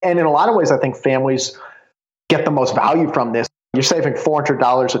And in a lot of ways, I think families get the most value from this. You're saving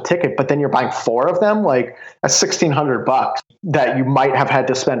 $400 a ticket, but then you're buying 4 of them. Like that's $1,600 that you might have had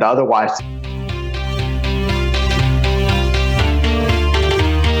to spend otherwise.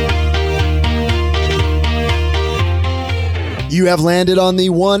 You have landed on the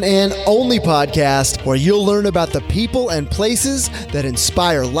one and only podcast where you'll learn about the people and places that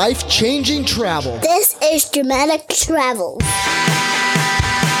inspire life-changing travel. This is Dramatic Travels.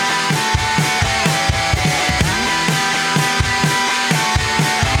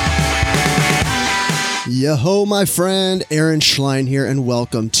 Yo-ho, my friend, Aaron Schlein here, and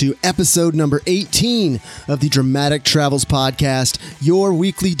welcome to episode number 18 of the Dramatic Travels podcast, your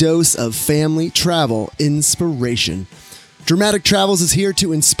weekly dose of family travel inspiration. Dramatic Travels is here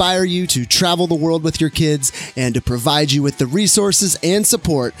to inspire you to travel the world with your kids and to provide you with the resources and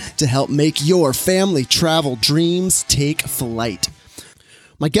support to help make your family travel dreams take flight.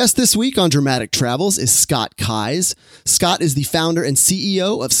 My guest this week on Dramatic Travels is Scott Keyes. Scott is the founder and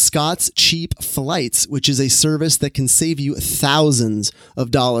CEO of Scott's Cheap Flights, which is a service that can save you thousands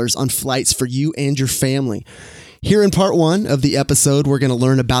of dollars on flights for you and your family. Here in part 1 of the episode, we're going to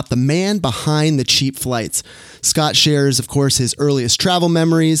learn about the man behind the cheap flights. Scott shares, of course, his earliest travel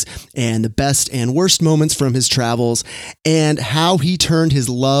memories and the best and worst moments from his travels, and how he turned his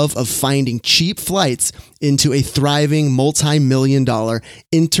love of finding cheap flights into a thriving multi-million-dollar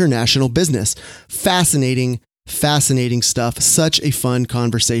international business. Fascinating stuff. Such a fun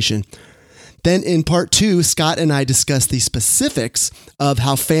conversation. Then in part 2, Scott and I discuss the specifics of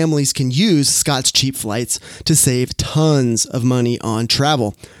how families can use Scott's Cheap Flights to save tons of money on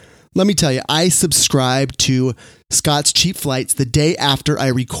travel. Let me tell you, I subscribed to Scott's Cheap Flights the day after I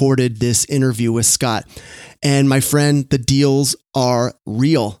recorded this interview with Scott. And my friend, the deals are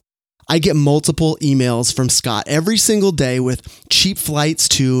real. I get multiple emails from Scott every single day with cheap flights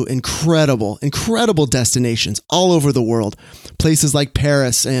to incredible destinations all over the world. Places like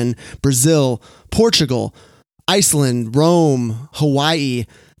Paris and Brazil, Portugal, Iceland, Rome, Hawaii,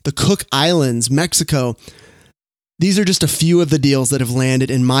 the Cook Islands, Mexico. These are just a few of the deals that have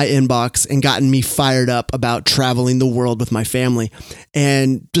landed in my inbox and gotten me fired up about traveling the world with my family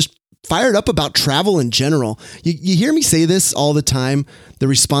and just fired up about travel in general. You hear me say this all the time, the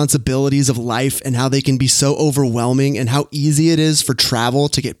responsibilities of life and how they can be so overwhelming and how easy it is for travel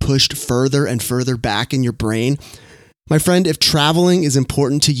to get pushed further and further back in your brain. My friend, if traveling is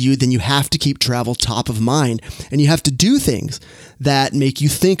important to you, then you have to keep travel top of mind, and you have to do things that make you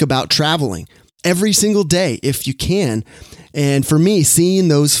think about traveling every single day if you can. And for me, seeing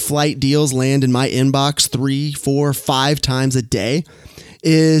those flight deals land in my inbox 3, 4, 5 times a day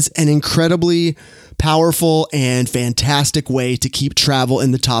is an incredibly powerful and fantastic way to keep travel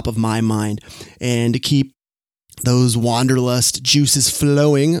in the top of my mind and to keep those wanderlust juices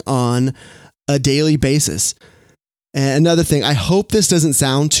flowing on a daily basis. And another thing, I hope this doesn't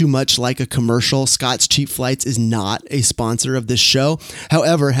sound too much like a commercial. Scott's Cheap Flights is not a sponsor of this show.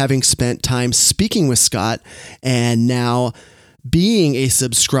 However, having spent time speaking with Scott and now being a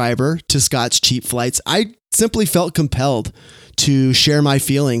subscriber to Scott's Cheap Flights, I simply felt compelled to share my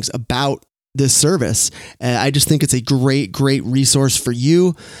feelings about this service. I just think it's a great resource for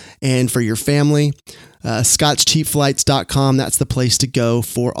you and for your family. ScottsCheapFlights.com, that's the place to go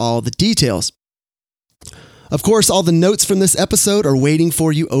for all the details. Of course, all the notes from this episode are waiting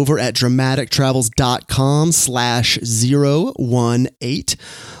for you over at dramatictravels.com/018.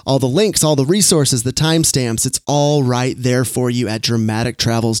 All the links, all the resources, the timestamps, it's all right there for you at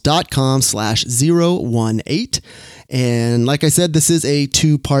dramatictravels.com/018. And like I said, this is a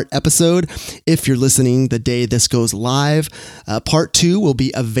 2-part episode. If you're listening the day this goes live, part 2 will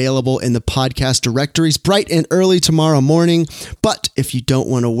be available in the podcast directories bright and early tomorrow morning. But if you don't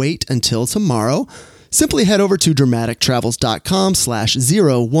want to wait until tomorrow, simply head over to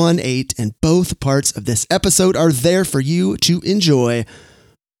dramatictravels.com/018, and both parts of this episode are there for you to enjoy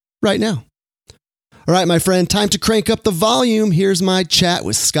right now. All right, my friend, time to crank up the volume. Here's my chat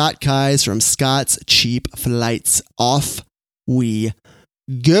with Scott Keyes from Scott's Cheap Flights. Off we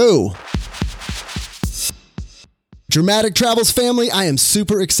go. Dramatic Travels family, I am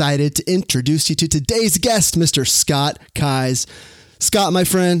super excited to introduce you to today's guest, Mr. Scott Keyes. Scott, my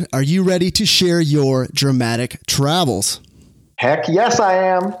friend, are you ready to share your dramatic travels? Heck yes, I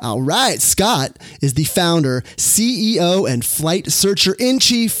am. All right. Scott is the founder, CEO, and flight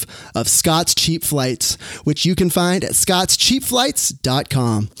searcher-in-chief of Scott's Cheap Flights, which you can find at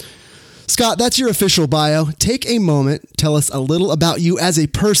scottscheapflights.com. Scott, that's your official bio. Take a moment. Tell us a little about you as a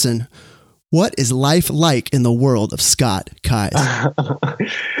person. What is life like in the world of Scott Keyes?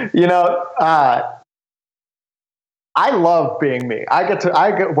 I I love being me. I get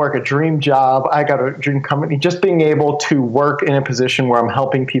to work a dream job. I got a dream company. Just being able to work in a position where I'm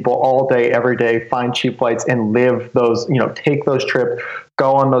helping people all day, every day, find cheap flights and live those, take those trips,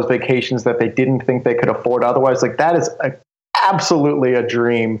 go on those vacations that they didn't think they could afford otherwise. Like that is absolutely a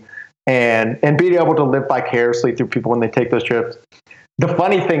dream, and being able to live vicariously through people when they take those trips. The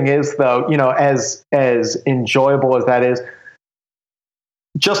funny thing is, though, as enjoyable as that is,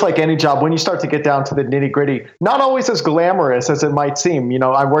 just like any job, when you start to get down to the nitty gritty, not always as glamorous as it might seem.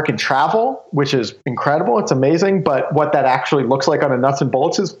 I work in travel, which is incredible. It's amazing. But what that actually looks like on a nuts and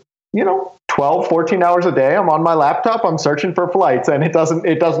bolts is, 12, 14 hours a day. I'm on my laptop. I'm searching for flights, and it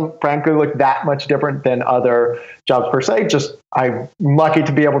doesn't frankly look that much different than other jobs per se. Just I'm lucky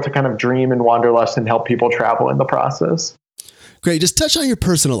to be able to kind of dream in wanderlust and help people travel in the process. Great. Just touch on your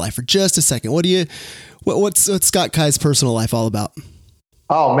personal life for just a second. What's Scott Kai's personal life all about?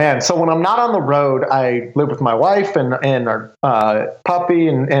 Oh man! So when I'm not on the road, I live with my wife and our puppy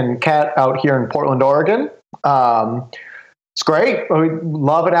and cat out here in Portland, Oregon. It's great. We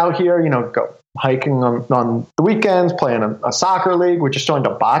love it out here. Go hiking on the weekends, playing a soccer league. We just joined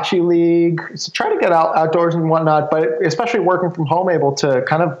a bocce league. So trying to get outdoors and whatnot, but especially working from home, able to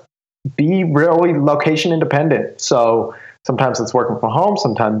kind of be really location independent. So sometimes it's working from home.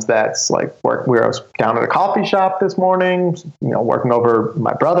 Sometimes that's like work where I was down at a coffee shop this morning, working over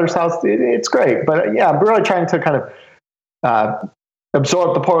my brother's house. It's great. But yeah, I'm really trying to kind of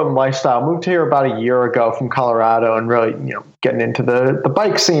absorb the Portland lifestyle. Moved here about a year ago from Colorado and really, getting into the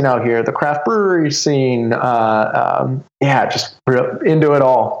bike scene out here, the craft brewery scene. Just real into it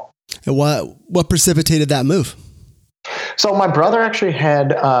all. And what precipitated that move? So my brother actually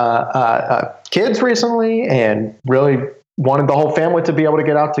had kids recently and really wanted the whole family to be able to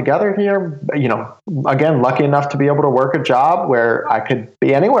get out together here. Again, lucky enough to be able to work a job where I could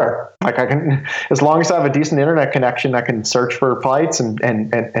be anywhere. Like I can, as long as I have a decent internet connection, I can search for flights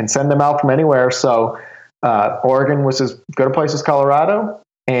and send them out from anywhere. So Oregon was as good a place as Colorado.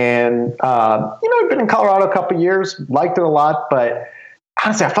 And, I've been in Colorado a couple of years, liked it a lot, but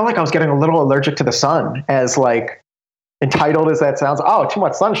honestly, I felt like I was getting a little allergic to the sun, as like entitled as that sounds. Oh, too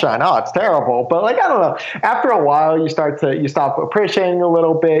much sunshine. Oh, it's terrible. But like, I don't know. After a while, you stop appreciating a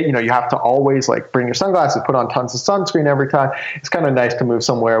little bit. You have to always like bring your sunglasses, put on tons of sunscreen every time. It's kind of nice to move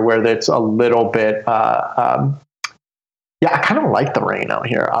somewhere where it's a little bit, I kind of like the rain out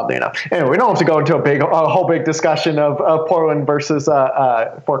here, oddly enough. Anyway, we don't have to go into a whole big discussion of Portland versus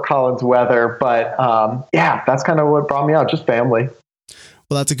Fort Collins weather. But that's kind of what brought me out, just family.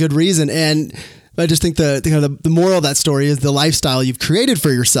 Well, that's a good reason. And I just think the moral of that story is the lifestyle you've created for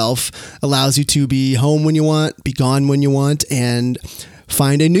yourself allows you to be home when you want, be gone when you want, and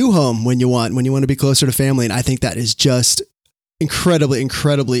find a new home when you want to be closer to family. And I think that is just incredibly,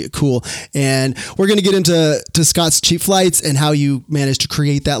 incredibly cool. And we're going to get into Scott's cheap flights and how you managed to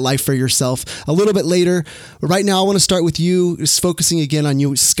create that life for yourself a little bit later. But right now, I want to start with you, just focusing again on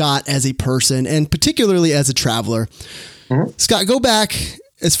you, Scott, as a person and particularly as a traveler. Mm-hmm. Scott, go back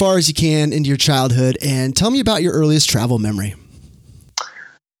as far as you can into your childhood and tell me about your earliest travel memory.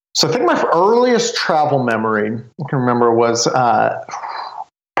 So I think my earliest travel memory I can remember was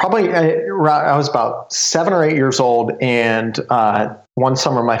probably I was about 7 or 8 years old, and one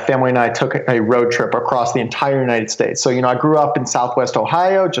summer my family and I took a road trip across the entire United States. So I grew up in Southwest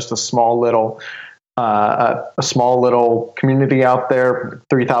Ohio, just a small little community out there,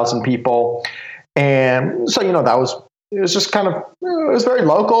 3,000 people, and so it was just kind of, it was very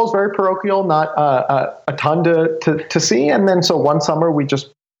local, it was very parochial, not a ton to see. And then so one summer we just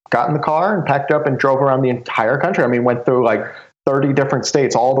got in the car and packed up and drove around the entire country. I mean, went through like 30 different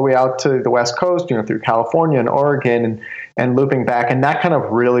states all the way out to the West Coast, through California and Oregon and looping back. And that kind of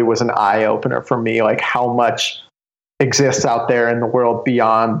really was an eye opener for me, like how much exists out there in the world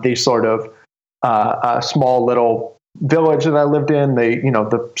beyond the sort of small little village that I lived in,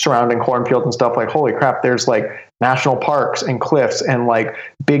 the surrounding cornfields and stuff. Like, holy crap, there's like national parks and cliffs and like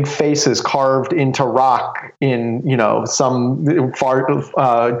big faces carved into rock in, some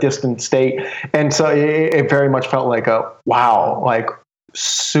far distant state. And so it very much felt like like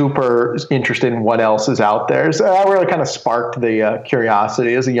super interested in what else is out there. So that really kind of sparked the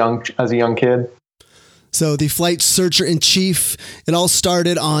curiosity as a young kid. So the flight searcher in chief, it all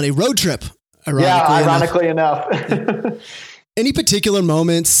started on a road trip. Ironically enough. Any particular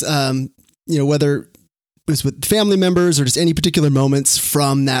moments, whether it was with family members or just any particular moments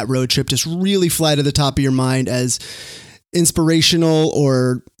from that road trip just really fly to the top of your mind as inspirational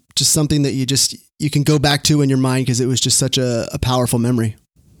or just something that you can go back to in your mind because it was just such a powerful memory?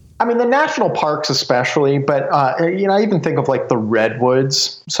 I mean, the national parks especially, but, I even think of like the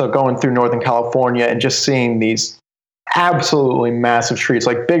redwoods. So going through Northern California and just seeing these absolutely massive trees,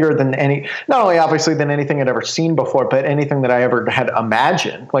 like bigger than not only obviously than anything I'd ever seen before, but anything that I ever had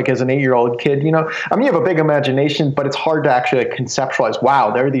imagined, like as an 8-year-old kid, you have a big imagination, but it's hard to actually conceptualize,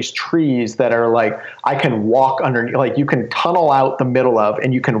 wow, there are these trees that are like, I can walk underneath, like you can tunnel out the middle of,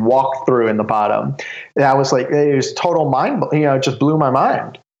 and you can walk through in the bottom. That was like, it was total mind, it just blew my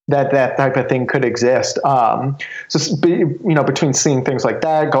mind that type of thing could exist. Between seeing things like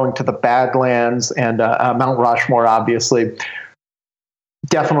that, going to the Badlands and Mount Rushmore, obviously,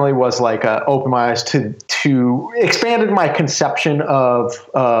 definitely was like opened my eyes to expanded my conception of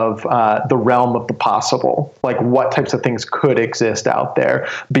the realm of the possible, like what types of things could exist out there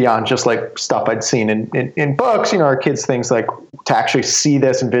beyond just like stuff I'd seen in books. Our kids' things, like to actually see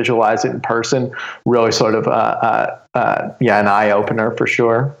this and visualize it in person, really sort of an eye opener for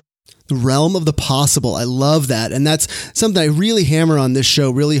sure. The realm of the possible. I love that. And that's something I really hammer on this show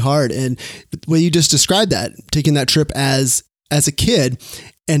really hard. And the way you just described that, taking that trip as a kid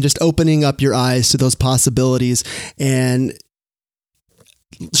and just opening up your eyes to those possibilities and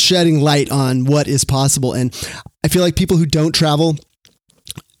shedding light on what is possible. And I feel like people who don't travel,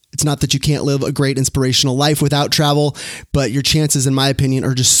 it's not that you can't live a great inspirational life without travel, but your chances, in my opinion,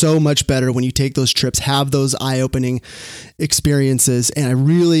 are just so much better when you take those trips, have those eye-opening experiences. And I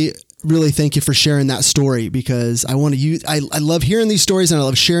really thank you for sharing that story, because I love hearing these stories and I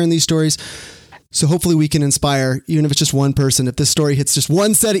love sharing these stories. So hopefully we can inspire, even if it's just one person, if this story hits just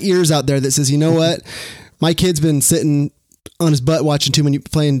one set of ears out there that says, you know what, my kid's been sitting on his butt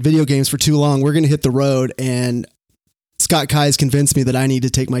playing video games for too long. We're going to hit the road, and Scott Kai has convinced me that I need to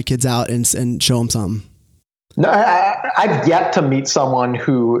take my kids out and show them something. No, I've yet to meet someone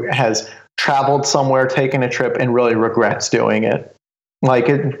who has traveled somewhere, taken a trip, and really regrets doing it. Like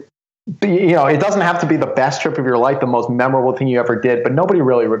it doesn't have to be the best trip of your life, the most memorable thing you ever did, but nobody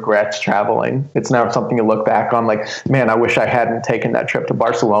really regrets traveling. It's never something you look back on like, man, I wish I hadn't taken that trip to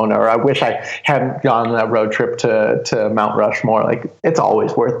Barcelona, or I wish I hadn't gone on that road trip to Mount Rushmore. Like, it's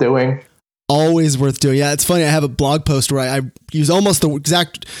always worth doing. Always worth doing. Yeah, it's funny. I have a blog post where I use almost the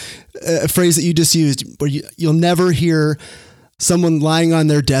exact phrase that you just used, where you'll never hear someone lying on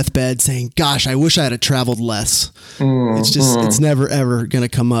their deathbed saying, gosh, I wish I had traveled less. It's never, ever going to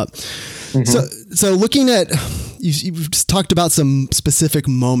come up. Mm-hmm. So looking at, you've just talked about some specific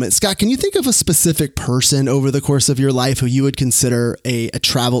moments. Scott, can you think of a specific person over the course of your life who you would consider a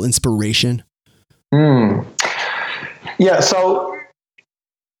travel inspiration? Yeah. So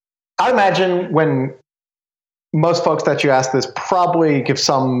I imagine when most folks that you ask this probably give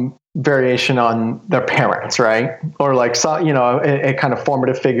some variation on their parents, right? Or like some, a kind of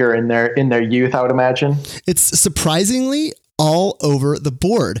formative figure in their youth, I would imagine. It's surprisingly all over the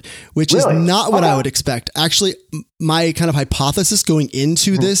board, which is not what I would expect. Actually, my kind of hypothesis going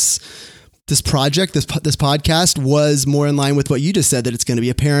into this project, this podcast, was more in line with what you just said, that it's going to be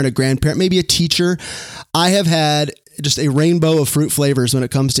a parent, a grandparent, maybe a teacher. I have had just a rainbow of fruit flavors when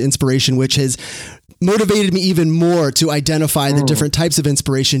it comes to inspiration, which has motivated me even more to identify the different types of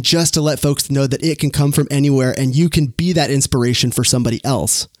inspiration, just to let folks know that it can come from anywhere and you can be that inspiration for somebody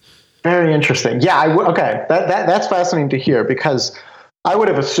else. Very interesting. Yeah. Okay. That's fascinating to hear, because I would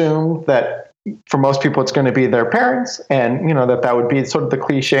have assumed that for most people it's going to be their parents, and that would be sort of the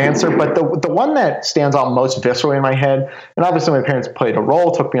cliche answer. But the one that stands out most viscerally in my head, and obviously my parents played a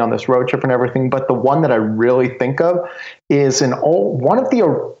role, took me on this road trip and everything, but the one that I really think of is one of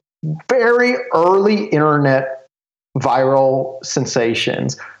the very early internet viral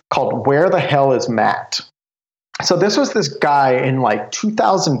sensations called "Where the Hell is Matt?" So this was this guy in like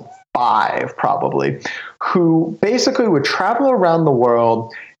 2005 probably, who basically would travel around the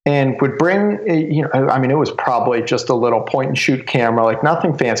world and would bring, it was probably just a little point and shoot camera, like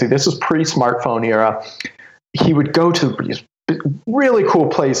nothing fancy. This was pre-smartphone era. He would go to these really cool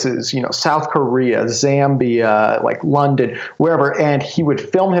places, South Korea, Zambia, like London, wherever. And he would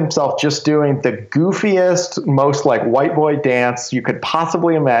film himself just doing the goofiest, most like white boy dance you could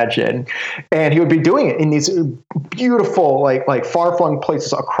possibly imagine. And he would be doing it in these beautiful, like far-flung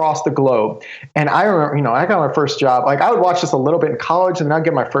places across the globe. And I remember, I got my first job. Like, I would watch this a little bit in college, and then I'd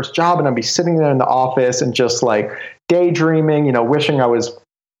get my first job, and I'd be sitting there in the office and just like daydreaming, wishing I was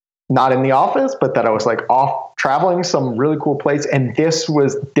not in the office, but that I was like off traveling some really cool place. And this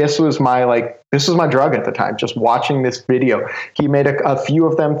was my drug at the time, just watching this video. He made a few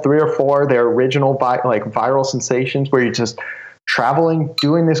of them, 3 or 4, their original viral sensations, where you're just traveling,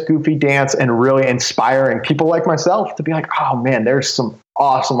 doing this goofy dance, and really inspiring people like myself to be like, oh man, there's some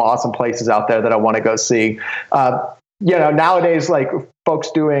awesome places out there that I want to go see. Nowadays, like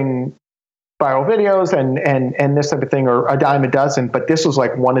folks doing viral videos and this type of thing are a dime a dozen, but this was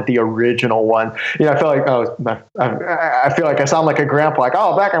like one of the original ones. I feel like I feel like I sound like a grandpa, like,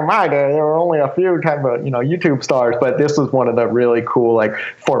 oh, back in my day there were only a few type of YouTube stars, but this was one of the really cool like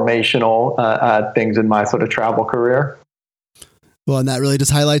formational things in my sort of travel career. Well, and that really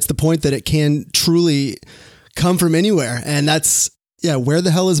just highlights the point that it can truly come from anywhere, and that's. Yeah, Where the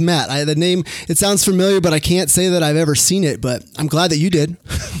Hell is Matt? The name, it sounds familiar, but I can't say that I've ever seen it, but I'm glad that you did.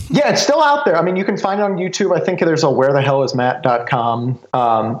 Yeah, it's still out there. I mean, you can find it on YouTube. I think there's a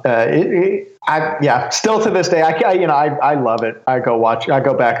wherethehellismatt.com. Still to this day, I love it. I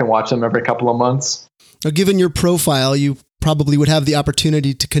go back and watch them every couple of months. Now, given your profile, you probably would have the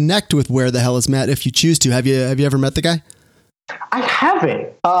opportunity to connect with Where the Hell is Matt if you choose to. Have you ever met the guy? I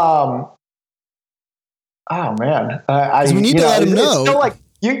haven't. Oh man, we need to let him know. It's still like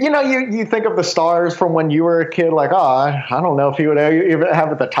you think of the stars from when you were a kid. Like, I don't know if he would even have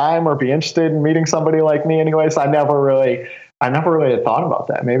at the time or be interested in meeting somebody like me. Anyways, I never really had thought about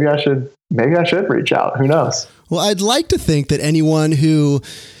that. Maybe I should reach out. Who knows? Well, I'd like to think that anyone who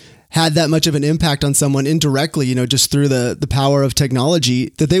had that much of an impact on someone indirectly, just through the power of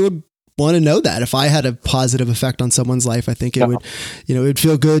technology, that they would want to know that. If I had a positive effect on someone's life, I think it would, it'd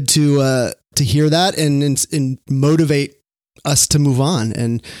feel good to hear that and motivate us to move on.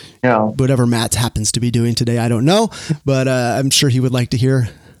 And whatever Matt happens to be doing today, I don't know, but I'm sure he would like to hear,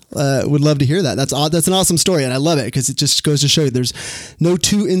 would love to hear that. That's an awesome story. And I love it because it just goes to show you there's no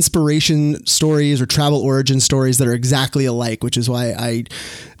two inspiration stories or travel origin stories that are exactly alike, which is why I'm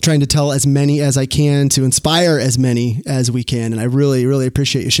trying to tell as many as I can to inspire as many as we can. And I really, really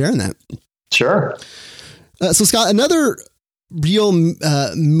appreciate you sharing that. Sure. So Scott, another real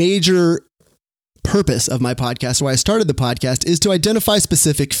major purpose of my podcast, why I started the podcast, is to identify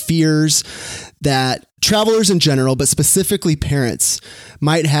specific fears that travelers in general, but specifically parents,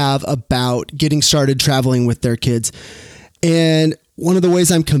 might have about getting started traveling with their kids. And one of the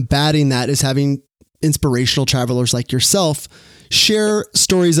ways I'm combating that is having inspirational travelers like yourself share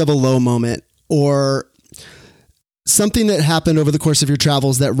stories of a low moment or something that happened over the course of your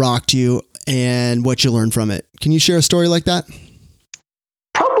travels that rocked you and what you learned from it. Can you share a story like that?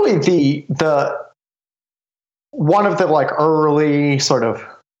 Probably the one of the like early sort of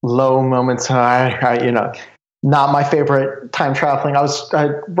low moments. Not my favorite time traveling. I was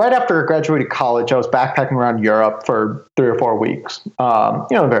right after I graduated college. I was backpacking around Europe for 3 or 4 weeks.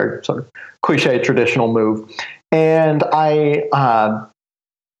 Very sort of cliche traditional move. And I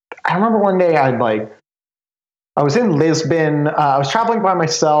remember one day I was in Lisbon. I was traveling by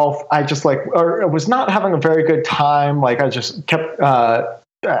myself. I was not having a very good time. Like I just kept.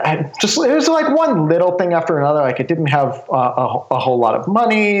 It was like one little thing after another. Like I didn't have a whole lot of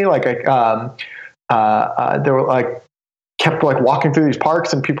money. Like they were like kept like walking through these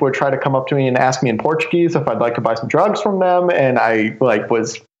parks, and people would try to come up to me and ask me in Portuguese if I'd like to buy some drugs from them. And I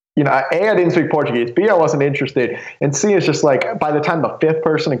was, A, I didn't speak Portuguese. B, I wasn't interested. And C, is just like by the time the 5th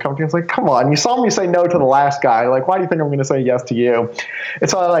person in company was like, come on, you saw me say no to the last guy. Like, why do you think I'm going to say yes to you? And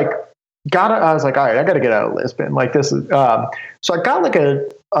so I was like, all right, I got to get out of Lisbon. Like this is, so I got like a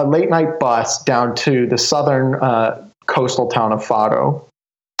late night bus down to the southern coastal town of Faro.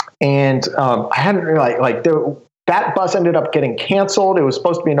 And I hadn't really that bus ended up getting canceled. It was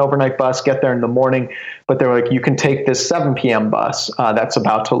supposed to be an overnight bus, get there in the morning, but they were like, you can take this 7 p.m. bus that's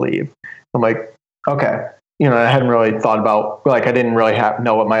about to leave. I'm like, okay. I hadn't really thought about, I didn't really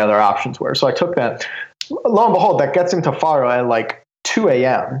know what my other options were. So I took that. Lo and behold, that gets into Faro at like 2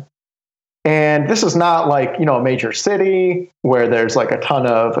 a.m. And this is not like, a major city where there's like a ton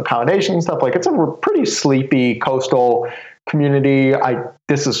of accommodation and stuff. Like it's a pretty sleepy coastal community. I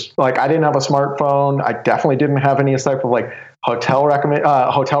didn't have a smartphone. I definitely didn't have any type of like hotel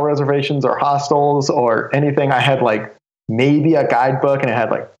reservations or hostels or anything. I had like maybe a guidebook, and it had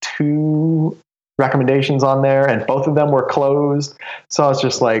like 2 recommendations on there, and both of them were closed. So I was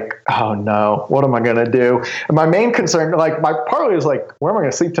just like, oh no, what am I going to do? And my main concern, partly was like, where am I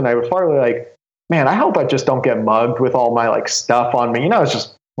going to sleep tonight? But partly like, man, I hope I just don't get mugged with all my like stuff on me. I was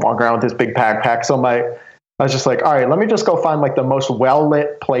just walking around with this big backpack. So I was just like, all right, let me just go find like the most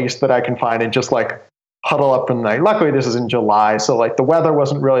well-lit place that I can find and just like huddle up for the night. Luckily this is in July. So like the weather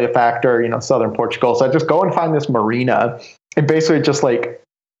wasn't really a factor, southern Portugal. So I just go and find this marina and basically just like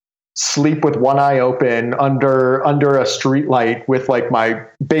sleep with one eye open under a street light with like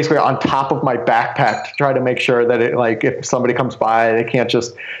basically on top of my backpack to try to make sure that it if somebody comes by, they can't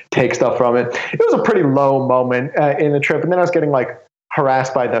just take stuff from it. It was a pretty low moment in the trip. And then I was getting like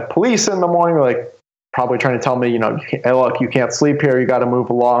harassed by the police in the morning, like probably trying to tell me, look, you can't sleep here. You got to move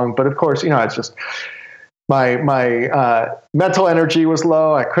along. But of course, it's just my mental energy was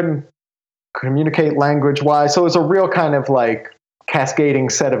low. I couldn't communicate language wise. So it was a real kind of like cascading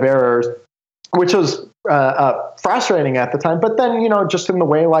set of errors, which was frustrating at the time. But then, just in the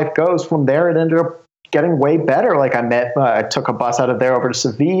way life goes from there, it ended up getting way better. Like I took a bus out of there over to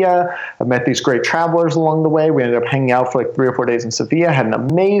Sevilla. I met these great travelers along the way. We ended up hanging out for like 3 or 4 days in Sevilla, had an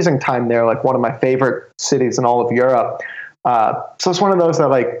amazing time there, like one of my favorite cities in all of Europe. So it's one of those that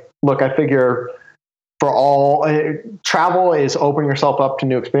like, look, I figure travel is opening yourself up to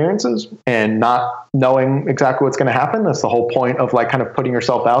new experiences and not knowing exactly what's going to happen. That's the whole point of like kind of putting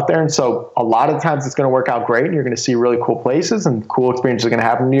yourself out there. And so a lot of times it's going to work out great and you're going to see really cool places and cool experiences are going to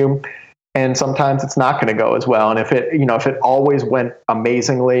happen to you. And sometimes it's not going to go as well. And if it always went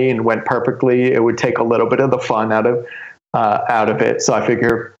amazingly and went perfectly, it would take a little bit of the fun out of it. So I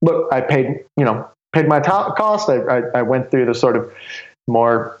figure, look, I paid my cost. I went through the sort of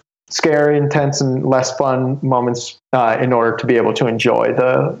more scary, intense, and less fun moments in order to be able to enjoy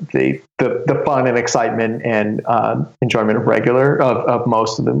the fun and excitement and enjoyment of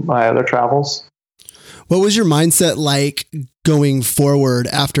most of my other travels. What was your mindset like going forward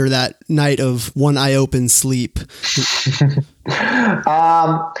after that night of one eye open sleep?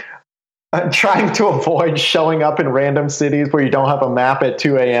 Trying to avoid showing up in random cities where you don't have a map at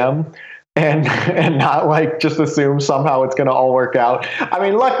 2 a.m. and not like just assume somehow it's going to all work out. I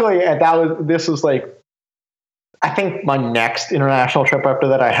mean, luckily this was like, I think my next international trip after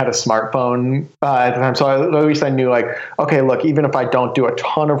that, I had a smartphone at the time. So at least I knew like, okay, look, even if I don't do a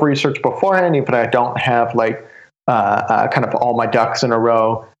ton of research beforehand, even if I don't have like kind of all my ducks in a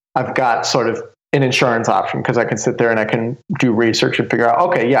row, I've got sort of an insurance option because I can sit there and I can do research and figure out,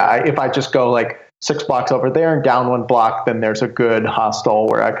 okay, yeah, if I just go like 6 blocks over there and down 1 block, then there's a good hostel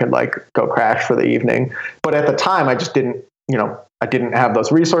where I could like go crash for the evening. But at the time, I just didn't, I didn't have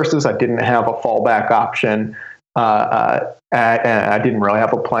those resources. I didn't have a fallback option. And I didn't really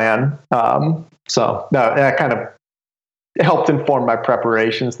have a plan. So that kind of helped inform my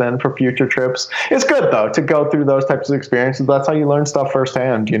preparations then for future trips. It's good though to go through those types of experiences. That's how you learn stuff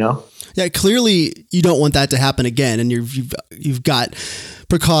firsthand, Yeah, clearly you don't want that to happen again, and you've got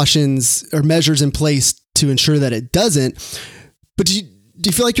precautions or measures in place to ensure that it doesn't. But do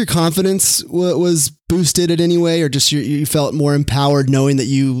you feel like your confidence was boosted in any way, or just you felt more empowered knowing that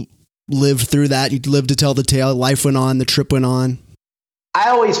you lived through that, you lived to tell the tale, life went on, the trip went on? I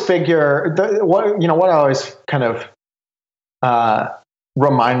always figure what I always kind of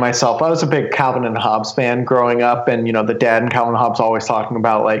remind myself. I was a big Calvin and Hobbes fan growing up, and the dad and Calvin and Hobbes always talking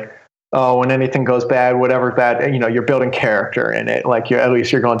about like, oh, when anything goes bad, whatever's bad, you're building character in it. Like at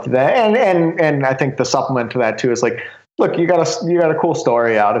least you're going through that, and I think the supplement to that too is like, look, you got a cool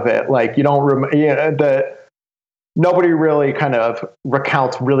story out of it. Like you don't nobody really kind of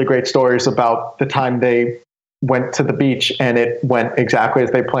recounts really great stories about the time they went to the beach and it went exactly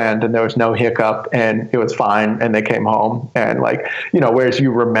as they planned and there was no hiccup and it was fine and they came home. And like, whereas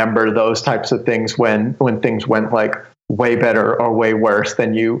you remember those types of things when things went like way better or way worse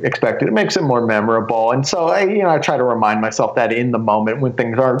than you expected, it makes it more memorable. And so I try to remind myself that in the moment when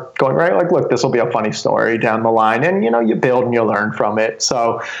things aren't going right, like, look, this will be a funny story down the line, and you build and you learn from it.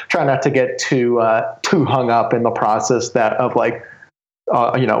 So try not to get too hung up in the process that of like,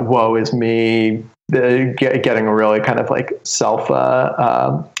 woe is me, getting a really kind of like self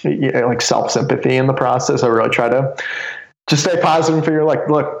sympathy in the process. I really try to just stay positive and figure like,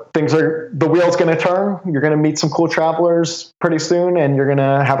 look, the wheel's going to turn. You're going to meet some cool travelers pretty soon, and you're going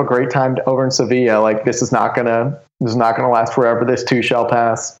to have a great time over in Sevilla. Like this is not going to last forever. This too shall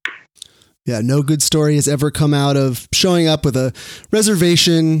pass. Yeah, no good story has ever come out of showing up with a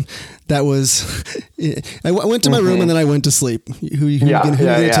reservation that was. I went to my room and then I went to sleep. Who you going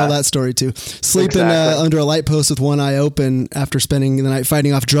to tell that story to? Sleeping under a light post with one eye open after spending the night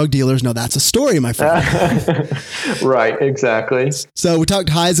fighting off drug dealers. No, that's a story, my friend. Right, exactly. So we talked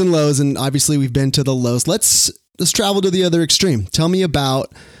highs and lows, and obviously we've been to the lows. Let's travel to the other extreme. Tell me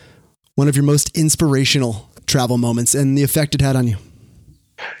about one of your most inspirational travel moments and the effect it had on you.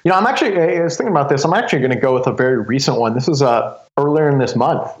 I was thinking about this. I'm actually going to go with a very recent one. This was earlier in this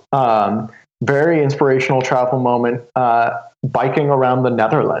month. Very inspirational travel moment, biking around the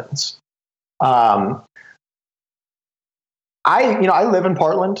Netherlands. I live in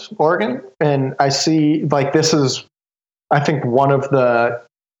Portland, Oregon, and I see like this is, I think, one of the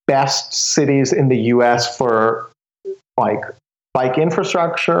best cities in the U.S. for like bike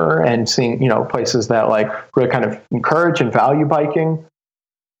infrastructure and seeing, places that like really kind of encourage and value biking.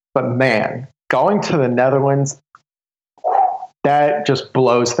 But man, going to the Netherlands, that just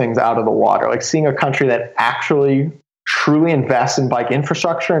blows things out of the water. Like seeing a country that actually truly invests in bike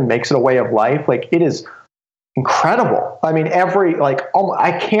infrastructure and makes it a way of life. Like it is incredible. I mean,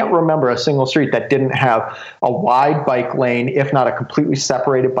 I can't remember a single street that didn't have a wide bike lane, if not a completely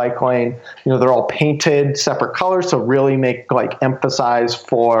separated bike lane. They're all painted separate colors to really emphasize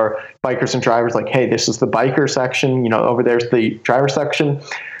for bikers and drivers, hey, this is the biker section, over there's the driver section.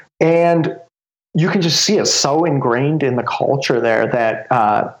 And you can just see it so ingrained in the culture there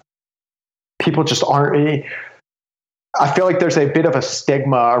that people just aren't. I feel like there's a bit of a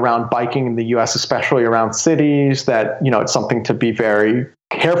stigma around biking in the U.S., especially around cities, that, it's something to be very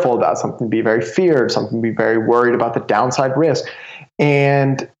careful about, something to be very feared, something to be very worried about the downside risk.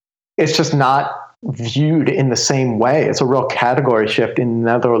 And it's just not viewed in the same way. It's a real category shift in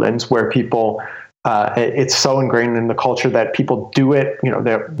the Netherlands where people, it's so ingrained in the culture that people do it.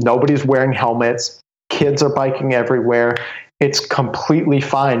 Nobody's wearing helmets. Kids are biking everywhere. It's completely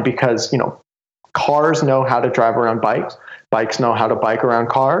fine because, cars know how to drive around bikes. Bikes know how to bike around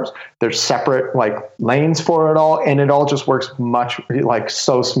cars. There's separate lanes for it all, and it all just works much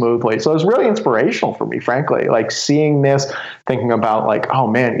so smoothly. So it was really inspirational for me, frankly. Seeing this, thinking about oh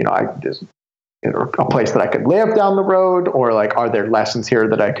man, there's a place that I could live down the road, or are there lessons here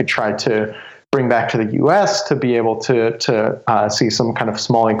that I could try to bring back to the U.S. to be able to see some kind of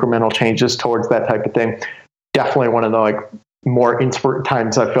small incremental changes towards that type of thing. Definitely one of the more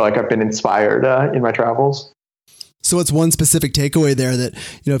times I feel like I've been inspired in my travels. So what's one specific takeaway there that,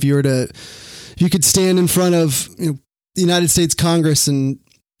 if you could stand in front of the United States Congress and,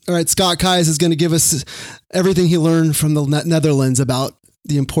 all right, Scott Keyes is going to give us everything he learned from the Netherlands about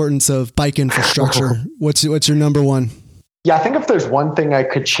the importance of bike infrastructure. What's your number one? Yeah, I think if there's one thing I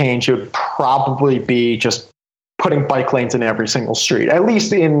could change, it would probably be just putting bike lanes in every single street, at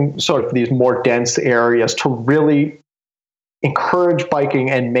least in sort of these more dense areas, to really encourage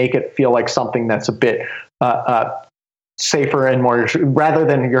biking and make it feel like something that's a bit safer and more, rather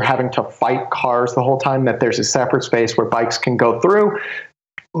than you're having to fight cars the whole time, that there's a separate space where bikes can go through.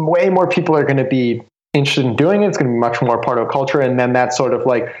 Way more people are going to be interested in doing it. It's going to be much more part of culture. And then that sort of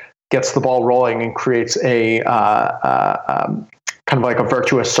gets the ball rolling and creates a kind of a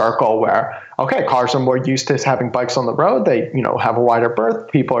virtuous circle where, okay, cars are more used to having bikes on the road. They, have a wider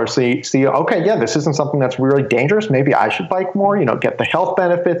berth. People are see, okay, yeah, this isn't something that's really dangerous. Maybe I should bike more, get the health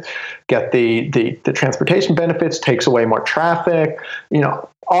benefits, get the transportation benefits, takes away more traffic,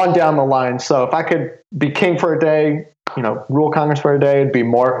 on down the line. So if I could be king for a day, rule Congress for a day, it'd be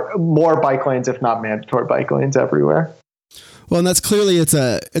more bike lanes, if not mandatory bike lanes everywhere. Well, and that's clearly it's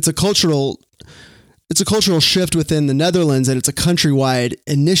a cultural shift within the Netherlands, and it's a countrywide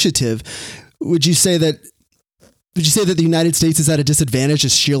initiative. Would you say that the United States is at a disadvantage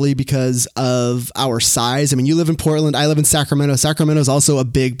just sheerly because of our size? I mean, you live in Portland, I live in Sacramento. Sacramento is also a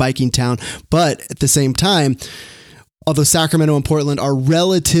big biking town, but at the same time, although Sacramento and Portland are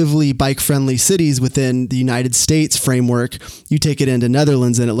relatively bike-friendly cities within the United States framework, you take it into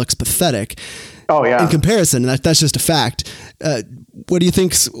Netherlands and it looks pathetic. Oh, yeah. In comparison, that's just a fact. What do you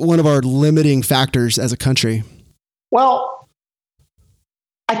think's one of our limiting factors as a country? Well,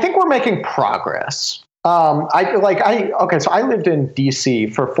 I think we're making progress. So I lived in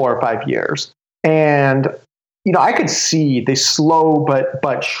DC for 4 or 5 years, and I could see the slow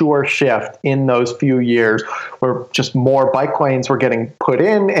but sure shift in those few years where just more bike lanes were getting put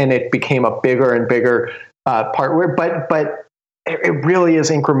in, and it became a bigger and bigger part. But it really is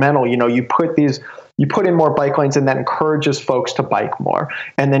incremental. You put in more bike lanes, and that encourages folks to bike more,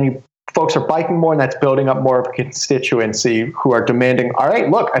 and then folks are biking more, and that's building up more of a constituency who are demanding, all right,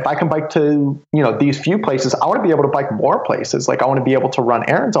 look, if I can bike to, these few places, I want to be able to bike more places. I want to be able to run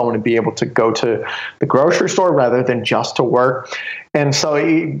errands. I want to be able to go to the grocery store rather than just to work. And so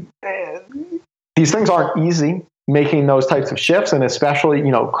these things aren't easy, making those types of shifts. And especially,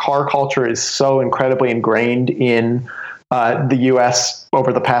 car culture is so incredibly ingrained in the U.S.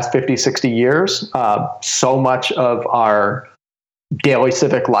 over the past 50, 60 years. So much of our daily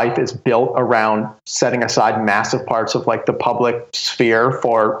civic life is built around setting aside massive parts of the public sphere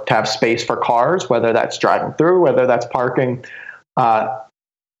to have space for cars, whether that's driving through, whether that's parking.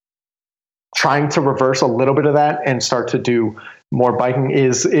 Trying to reverse a little bit of that and start to do more biking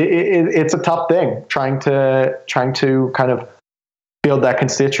it's a tough thing. Trying to kind of build that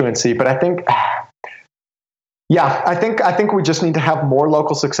constituency, but I think. Yeah, I think we just need to have more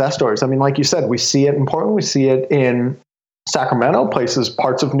local success stories. I mean, like you said, we see it in Portland, we see it in Sacramento,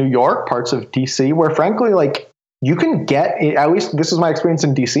 parts of New York, parts of DC, where frankly, you can get, at least this is my experience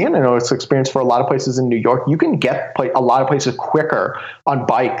in DC, and I know it's experience for a lot of places in New York, you can get a lot of places quicker on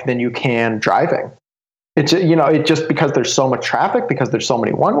bike than you can driving. It's, it just because there's so much traffic, because there's so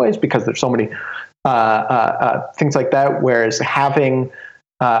many one-ways, because there's so many things like that, whereas having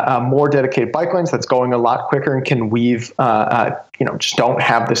more dedicated bike lanes that's going a lot quicker and can weave, just don't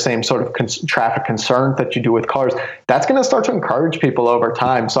have the same sort of traffic concern that you do with cars. That's going to start to encourage people over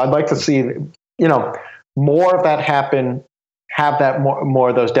time. So I'd like to see, more of that happen, have that more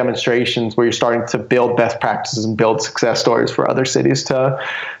of those demonstrations where you're starting to build best practices and build success stories for other cities to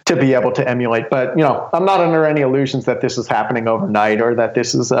be able to emulate. But, I'm not under any illusions that this is happening overnight or that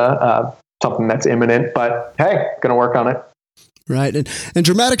this is something that's imminent, but hey, going to work on it. Right. And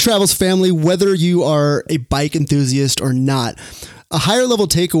Dramatic Travels family, whether you are a bike enthusiast or not, a higher level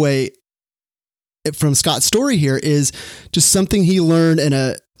takeaway from Scott's story here is just something he learned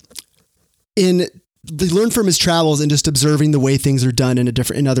he learned from his travels and just observing the way things are done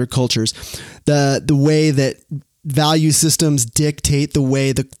in other cultures, the way that value systems dictate the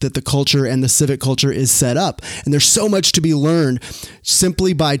way that the culture and the civic culture is set up. And there's so much to be learned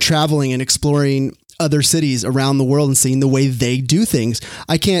simply by traveling and exploring other cities around the world and seeing the way they do things.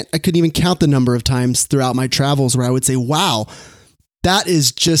 I couldn't even count the number of times throughout my travels where I would say, wow, that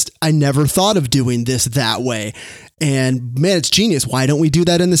is just, I never thought of doing this that way. And man, it's genius. Why don't we do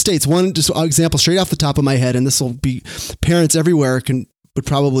that in the States? One just example straight off the top of my head, and this will be parents everywhere would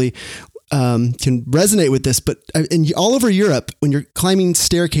probably can resonate with this, but all over Europe, when you're climbing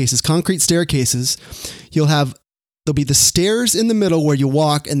concrete staircases, there'll be the stairs in the middle where you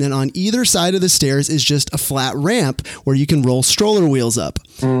walk, and then on either side of the stairs is just a flat ramp where you can roll stroller wheels up.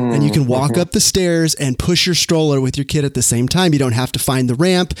 And you can walk up the stairs and push your stroller with your kid at the same time. You don't have to find the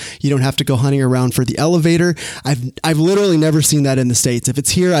ramp. You don't have to go hunting around for the elevator. I've literally never seen that in the States. If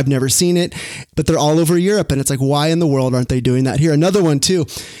it's here, I've never seen it, but they're all over Europe, and it's like, why in the world aren't they doing that here? Another one too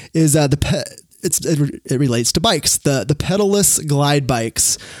is it relates to bikes. The pedalless glide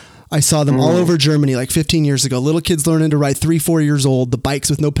bikes. I saw them all over Germany like 15 years ago. Little kids learning to ride 3-4 years old. The bikes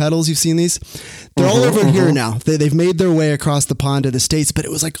with no pedals. You've seen these? They're all over here now. They've made their way across the pond to the States, but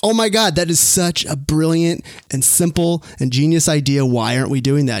it was like, oh my God, that is such a brilliant and simple and genius idea. Why aren't we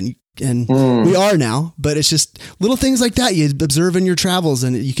doing that? And we are now, but it's just little things like that you observe in your travels,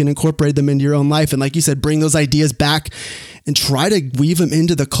 and you can incorporate them into your own life. And like you said, bring those ideas back and try to weave them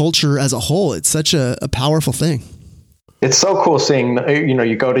into the culture as a whole. It's such a powerful thing. It's so cool seeing,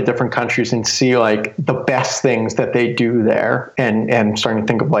 you go to different countries and see like the best things that they do there, and starting to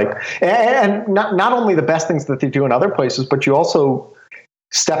think of and not only the best things that they do in other places, but you also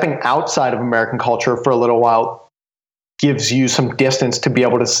stepping outside of American culture for a little while gives you some distance to be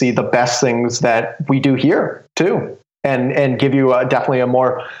able to see the best things that we do here too, and give you definitely a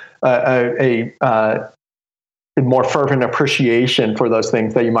more fervent appreciation for those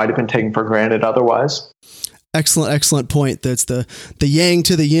things that you might have been taking for granted otherwise. Excellent point. That's the yang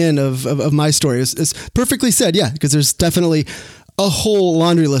to the yin of my story. Is perfectly said. Yeah, because there's definitely a whole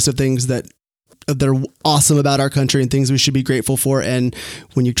laundry list of things that are awesome about our country and things we should be grateful for. And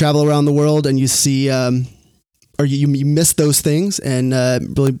when you travel around the world and you see, or you miss those things, and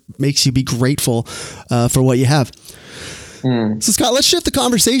really makes you be grateful for what you have. So Scott, let's shift the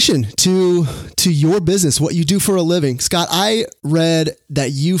conversation to your business, what you do for a living. Scott, I read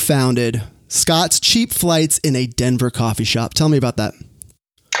that you founded Scott's Cheap Flights in a Denver coffee shop. Tell me about that.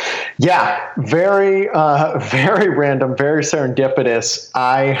 Yeah, very random, very serendipitous.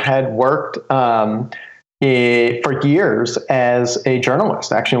 I had worked for years as a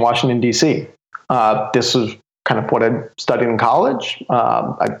journalist, actually in Washington, D.C. This was kind of what I studied in college.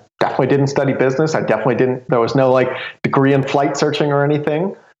 I definitely didn't study business. There was no degree in flight searching or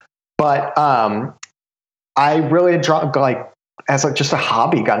anything. But I really as just a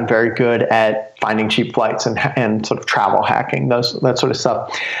hobby, gotten very good at finding cheap flights and sort of travel hacking, that sort of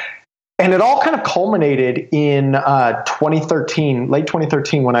stuff. And it all kind of culminated in 2013, late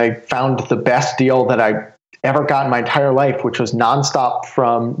 2013, when I found the best deal that I ever got in my entire life, which was nonstop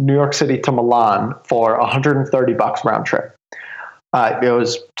from New York City to Milan for $130 round trip. It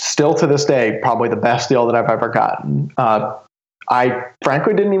was still to this day probably the best deal that I've ever gotten. I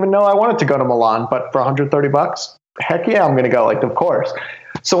frankly didn't even know I wanted to go to Milan, but for $130, heck yeah, I'm going to go, of course.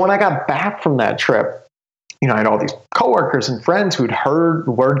 So when I got back from that trip, I had all these coworkers and friends who'd heard,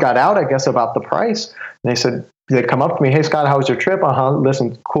 the word got out, I guess, about the price. And they'd come up to me, hey, Scott, how was your trip?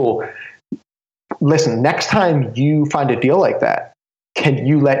 Listen, cool. Listen, next time you find a deal like that, can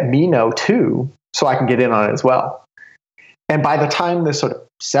you let me know too, so I can get in on it as well? And by the time this sort of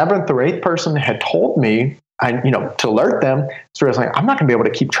seventh or eighth person had told me, to alert them, so I was like, I'm not going to be able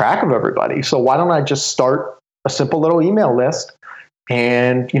to keep track of everybody. So why don't I just start a simple little email list,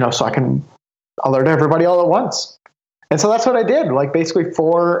 and so I can alert everybody all at once. And so that's what I did. Like basically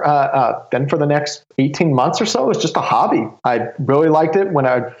then for the next 18 months or so, it was just a hobby. I really liked it. When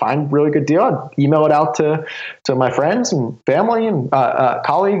I'd find a really good deal, I'd email it out to my friends and family and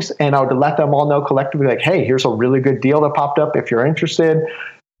colleagues, and I would let them all know collectively, like, hey, here's a really good deal that popped up if you're interested.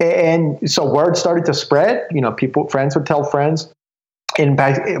 And so word started to spread. Friends would tell friends. And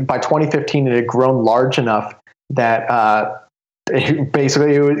by 2015, it had grown large enough that it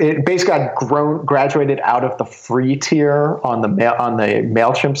basically got graduated out of the free tier on the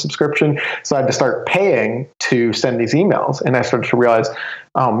MailChimp subscription. So I had to start paying to send these emails, and I started to realize,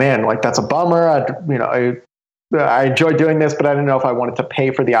 oh man, like that's a bummer. I enjoy doing this, but I didn't know if I wanted to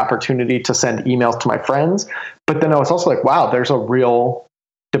pay for the opportunity to send emails to my friends. But then I was also like, wow, there's a real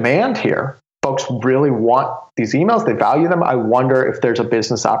demand here. Folks really want these emails. They value them. I wonder if there's a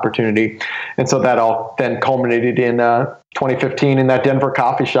business opportunity. And so that all then culminated in 2015 in that Denver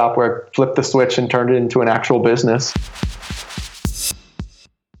coffee shop where I flipped the switch and turned it into an actual business.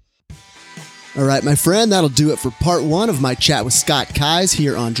 All right, my friend, that'll do it for part 1 of my chat with Scott Keyes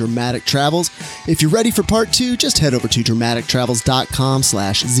here on Dramatic Travels. If you're ready for part 2, just head over to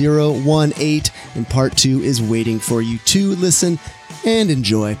dramatictravels.com/018, and part 2 is waiting for you to listen and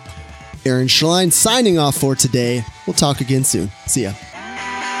enjoy. Aaron Schlein signing off for today. We'll talk again soon. See ya.